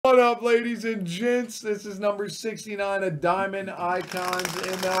What up, ladies and gents? This is number 69 of Diamond Icons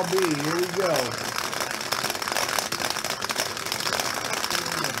MLB. Here we go.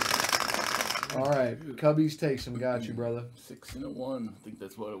 All right, Cubbies takes him. Got you, brother. 6 and a 1. I think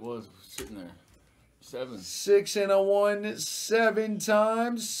that's what it was. Sitting there. 7. 6 and a 1, 7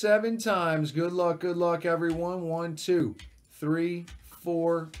 times. 7 times. Good luck, everyone. 1, 2, 3,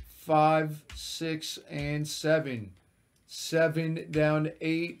 4, 5, 6, and 7. 7 down to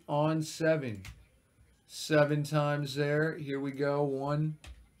 8 on 7. 7 times there. Here we go. 1,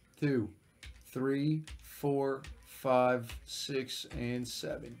 2, 3, 4, 5, 6, and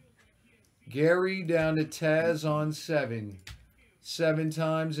 7. Gary down to Taz on 7. 7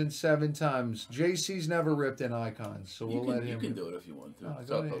 times and 7 times. JC's never ripped in icons, so we'll let him. You can do it if you want to. No,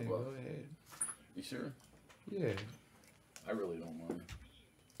 go ahead. Go ahead. You sure? Yeah. I really don't mind.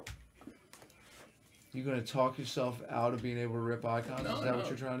 You gonna talk yourself out of being able to rip icons? No, Is that what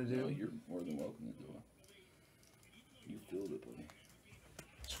you're trying to do? No, you're more than welcome to do it. You filled it, buddy.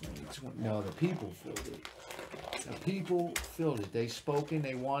 2020. No, the people filled it. The people filled it. They spoken.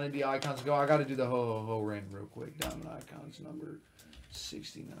 They wanted the icons to go. I got to do the ho ring real quick. Diamond Icons number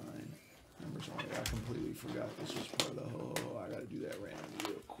 69. Numbers only. I completely forgot this was part of the ho. I got to do that randomly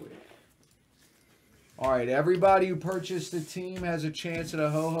real quick. All right, everybody who purchased the team has a chance at a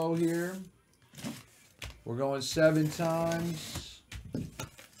ho here. We're going 7 times.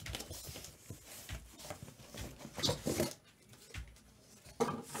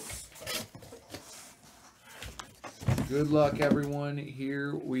 Good luck, everyone.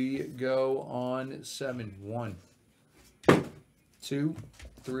 Here we go on 7. 1, 2,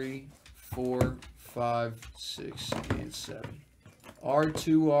 3, 4, 5, 6, and 7.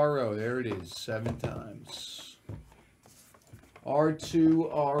 R2RO. There it is. 7 times.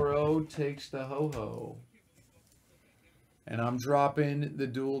 R2RO takes the ho-ho. And I'm dropping the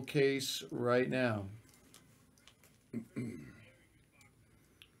dual case right now.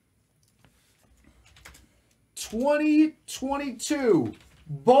 2022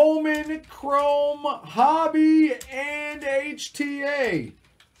 Bowman Chrome Hobby and HTA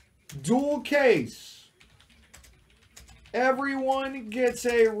dual case. Everyone gets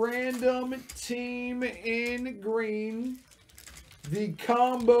a random team in green, the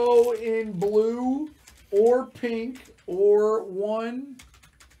combo in blue or pink, or one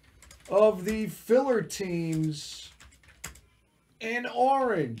of the filler teams in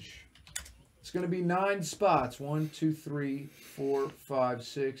orange. It's going to be 9 spots. 1, 2, 3, 4, 5,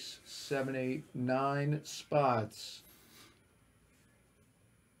 6, 7, 8, 9 spots.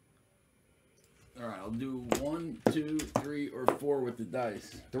 All right, I'll do 1, 2, 3, or 4 with the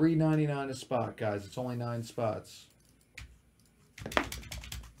dice. $3.99 a spot, guys. It's only 9 spots.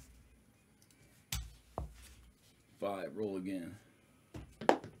 5, roll again.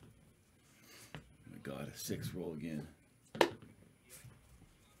 Oh my God, a 6, roll again.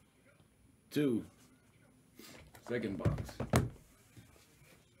 2, second box.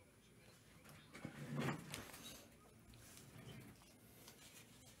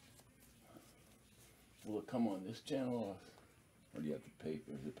 Will it come on this channel, or do you have to pay?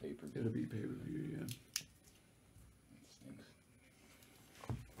 Or is it pay-per-view? It'll be pay-per-view, yeah. That stinks.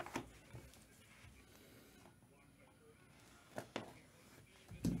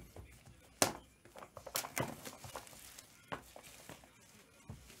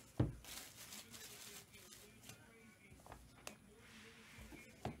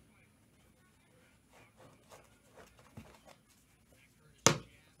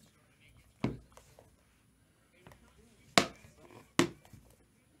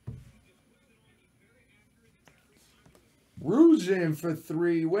 Rouge in for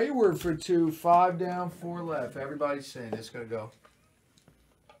 3. Wayward for 2. 5 down, 4 left. Everybody's saying it's going to go.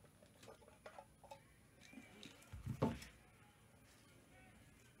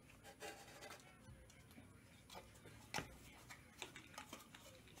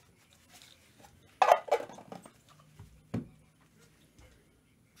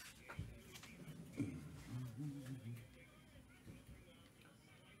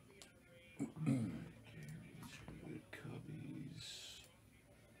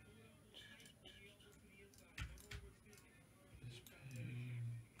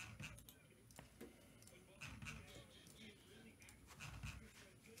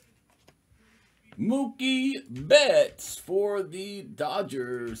 Mookie Betts for the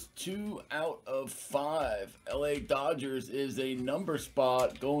Dodgers. 2 out of 5. LA Dodgers is a number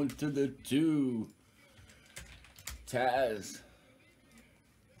spot going to the 2. Taz.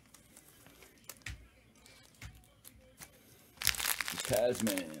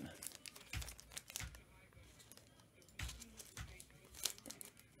 Tasman.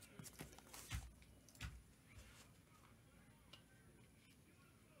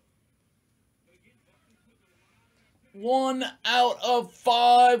 1 out of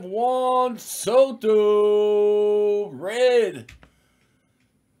 5, Juan Soto. Red.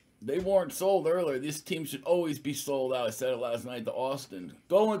 They weren't sold earlier. This team should always be sold out. I said it last night to Austin.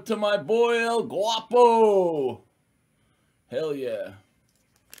 Going to my boy El Guapo. Hell yeah.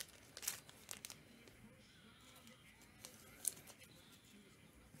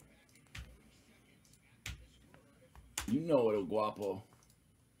 You know it, El Guapo.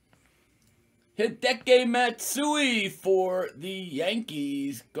 Hideki Matsui for the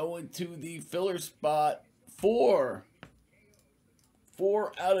Yankees. Going to the filler spot. 4.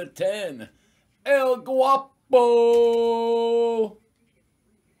 4 out of 10. El Guapo.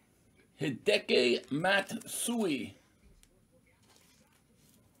 Hideki Matsui.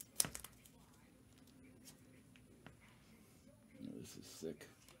 This is sick.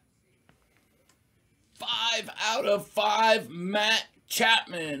 5 out of 5. Matt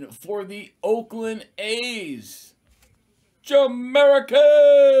Chapman for the Oakland A's. Jamaican.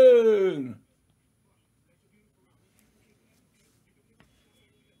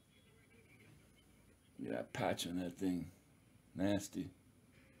 Look at that patch on that thing. Nasty.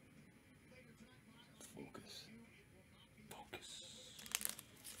 Focus. Focus.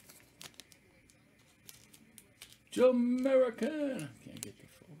 Jamaican. Can't get the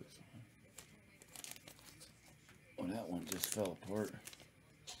focus on. Oh, that one just fell apart.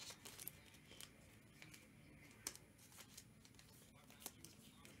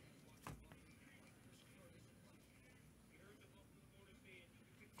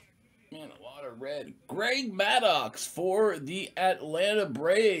 Man, a lot of red. Greg Maddux for the Atlanta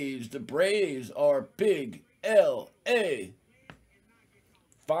Braves. The Braves are big L.A.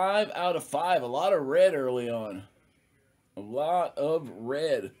 5 out of 5. A lot of red early on. A lot of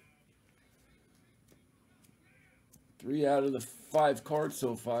red. 3 out of the 5 cards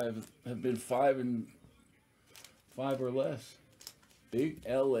so far have been 5 and 5 or less. Big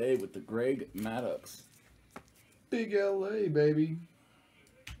L.A. with the Greg Maddux. Big LA, baby.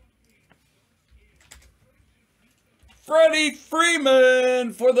 Freddie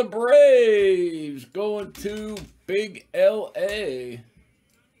Freeman for the Braves. Going to Big L.A.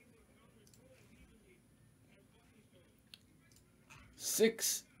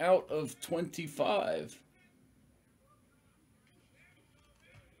 6 out of 25.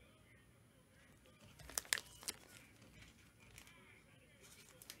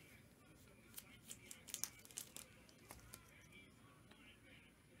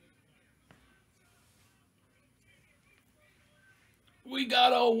 We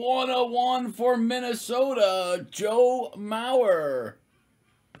got a 101 for Minnesota, Joe Mauer.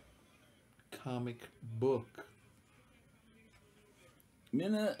 Comic book.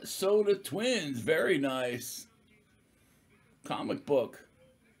 Minnesota Twins, very nice. Comic book.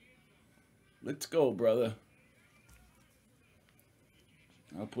 Let's go, brother.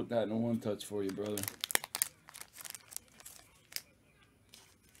 I'll put that in a one touch for you, brother.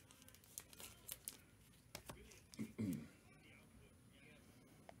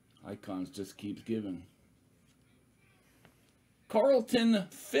 Icons just keeps giving. Carlton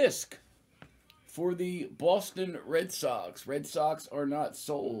Fisk for the Boston Red Sox. Red Sox are not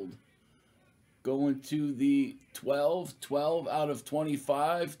sold. Going to the 12 out of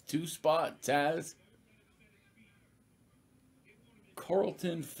 25, 2-spot Taz.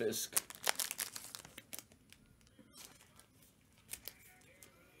 Carlton Fisk.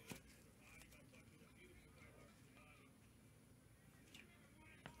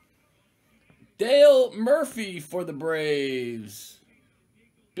 Dale Murphy for the Braves.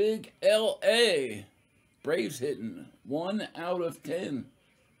 Big L.A. Braves hitting 1 out of 10.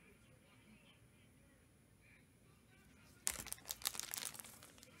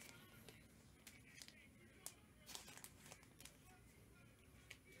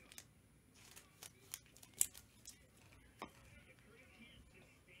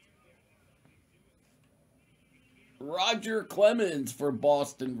 Roger Clemens for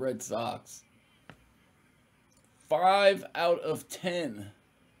Boston Red Sox. 5 out of 10.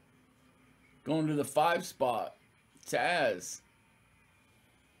 Going to the 5 spot. Taz.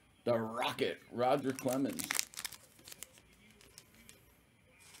 The Rocket. Roger Clemens.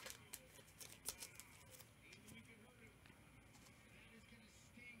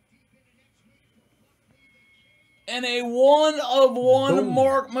 And a 1 of 1 Boom.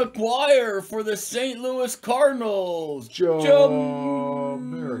 Mark McGwire for the St. Louis Cardinals.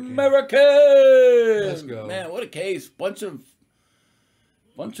 American. Let's go. Man, what a case. Bunch of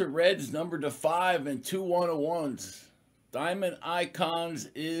reds numbered to 5 and 2 101s. Diamond Icons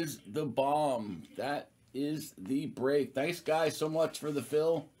is the bomb. That is the break. Thanks, guys, so much for the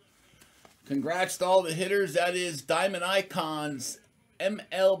fill. Congrats to all the hitters. That is Diamond Icons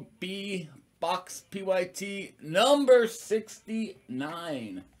MLB Box PYT number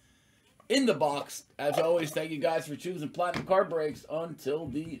 69. In the box. As always, thank you guys for choosing Platinum Card Breaks. Until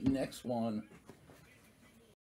the next one.